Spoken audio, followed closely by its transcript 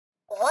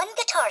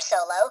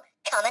solo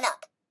coming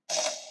up.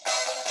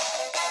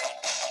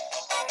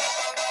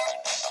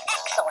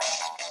 Excellent.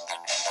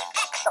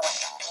 Excellent.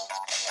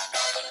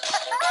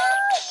 Oh,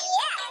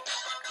 yeah.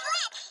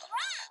 Let's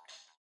rock.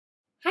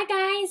 Hi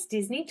guys,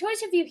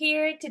 DisneyToysReview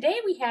here.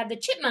 Today we have the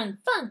Chipmunk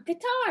Funk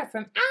Guitar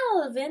from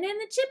Alvin and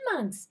the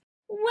Chipmunks.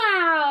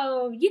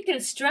 Wow, you can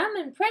strum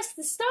and press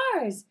the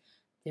stars.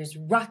 There's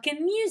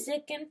rockin'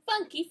 music and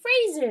funky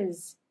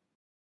phrases.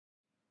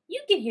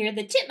 You can hear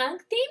the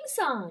Chipmunk theme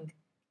song.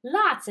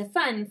 Lots of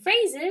fun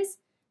phrases,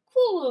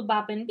 cool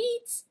boppin'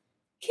 beats,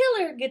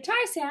 killer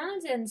guitar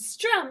sounds, and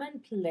strum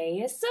and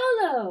play a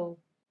solo.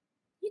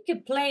 You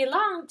can play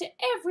along to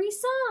every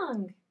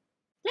song.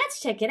 Let's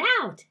check it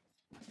out.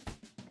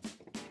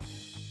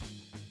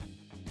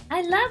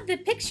 I love the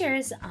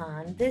pictures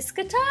on this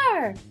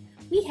guitar.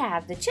 We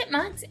have the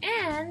Chipmunks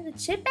and the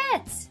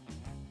Chipettes.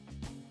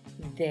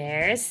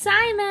 There's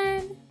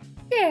Simon.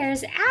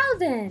 There's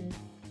Alvin.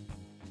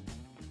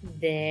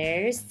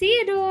 There's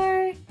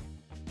Theodore.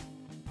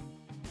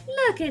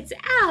 Look, it's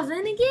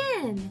Alvin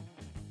again.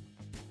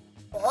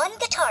 One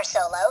guitar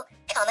solo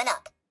coming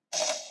up.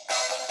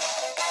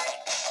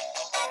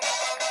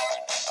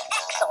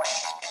 Excellent.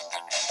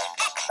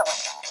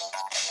 Excellent.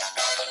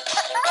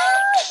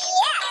 Oh,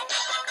 yeah.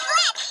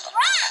 Let's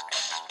rock.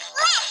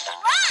 Let's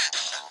rock.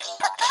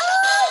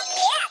 Oh,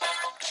 yeah.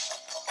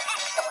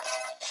 Excellent.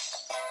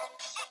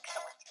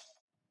 Excellent.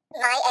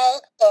 My A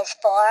is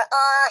for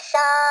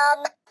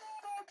awesome.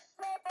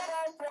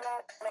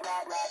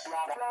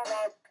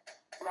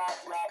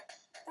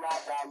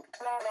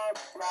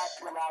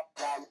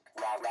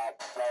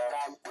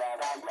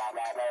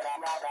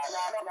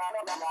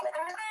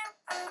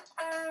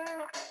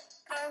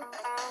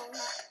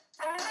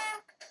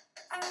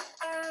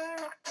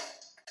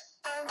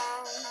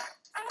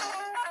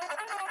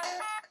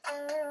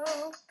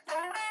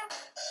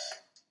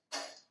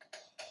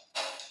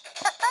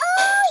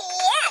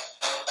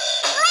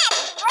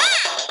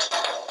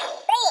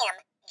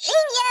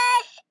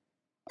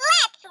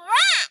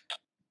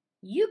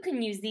 You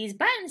can use these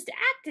buttons to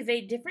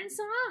activate different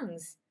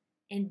songs.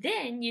 And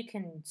then you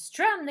can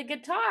strum the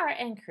guitar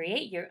and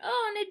create your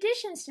own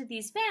additions to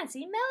these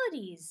fancy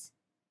melodies.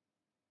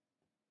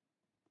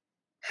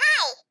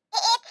 Hi,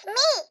 it's me,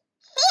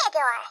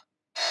 Theodore.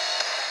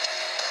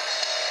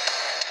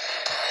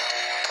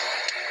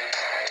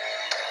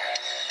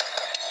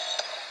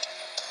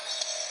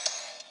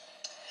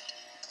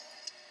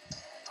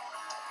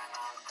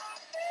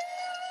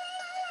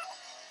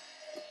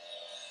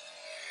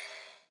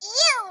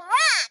 You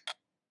rock!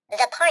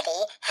 The party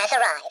has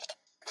arrived.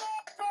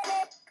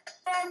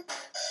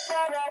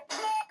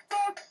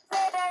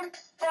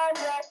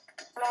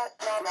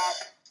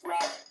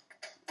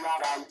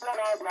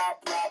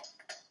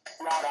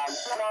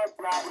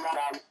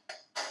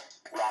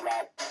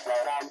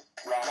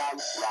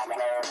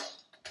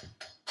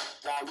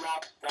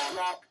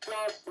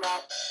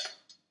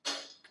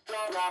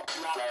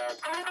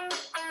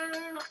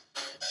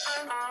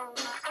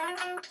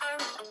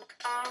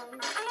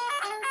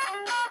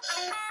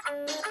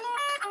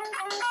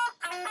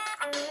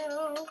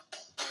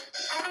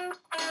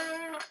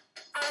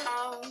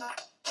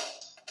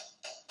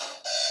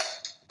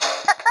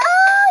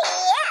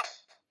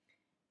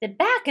 The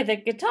back of the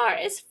guitar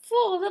is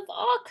full of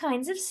all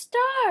kinds of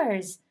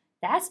stars.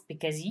 That's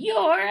because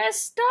you're a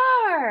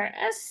star,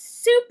 a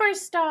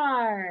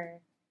superstar.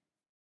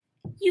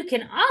 You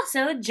can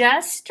also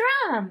just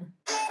strum.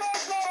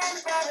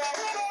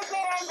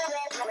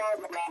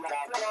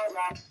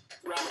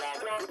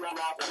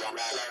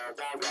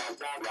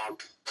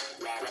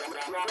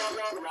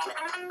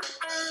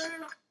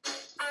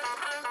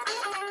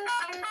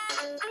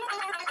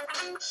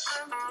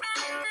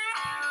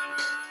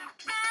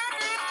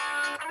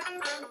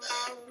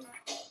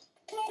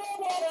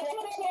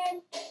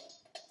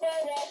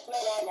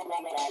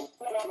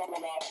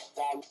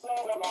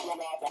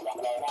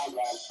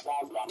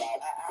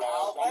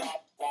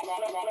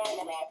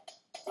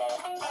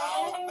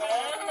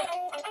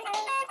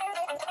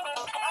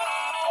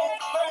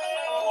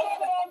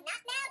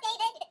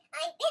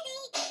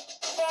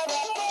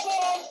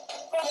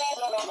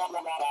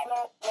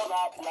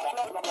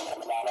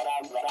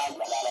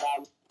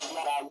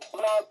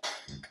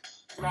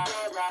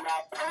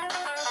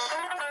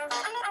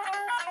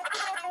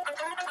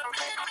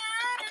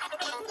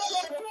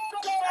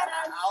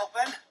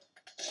 Alvin?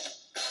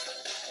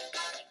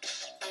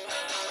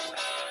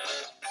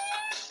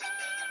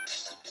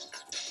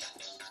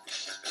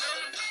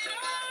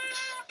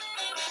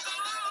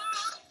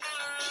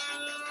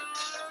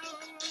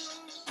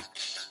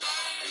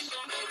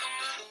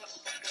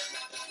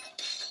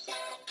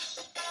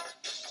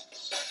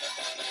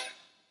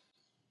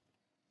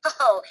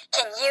 Oh,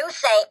 can you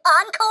say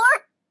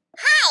encore?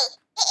 Hi,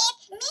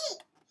 it's me,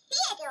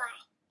 Theodore.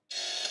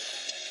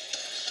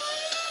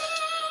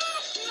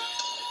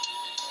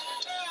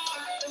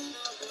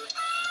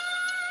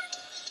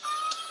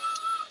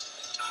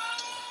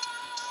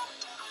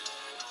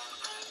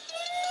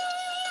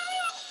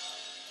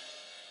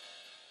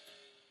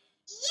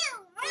 You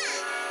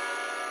rock!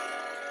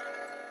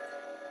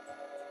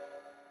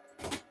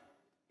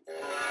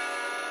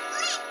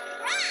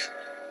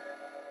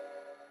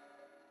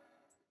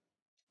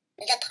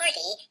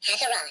 party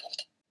has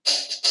arrived.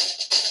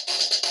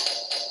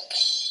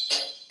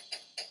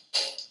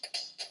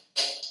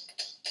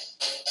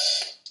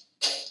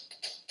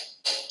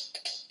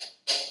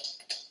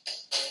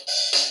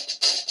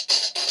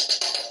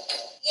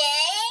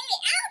 Yay,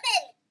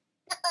 Alvin!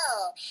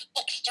 Oh,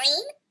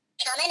 extreme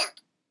coming up.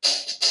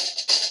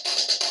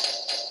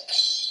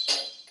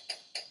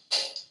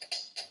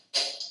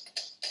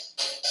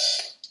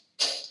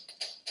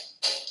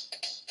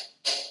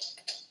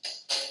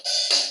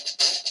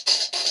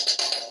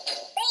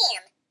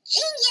 Bam!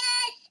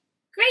 Genius!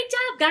 Great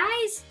job,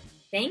 guys!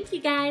 Thank you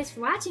guys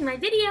for watching my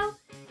video.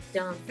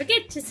 Don't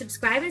forget to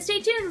subscribe and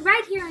stay tuned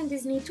right here on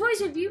Disney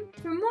Toys Review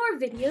for more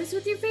videos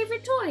with your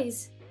favorite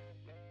toys.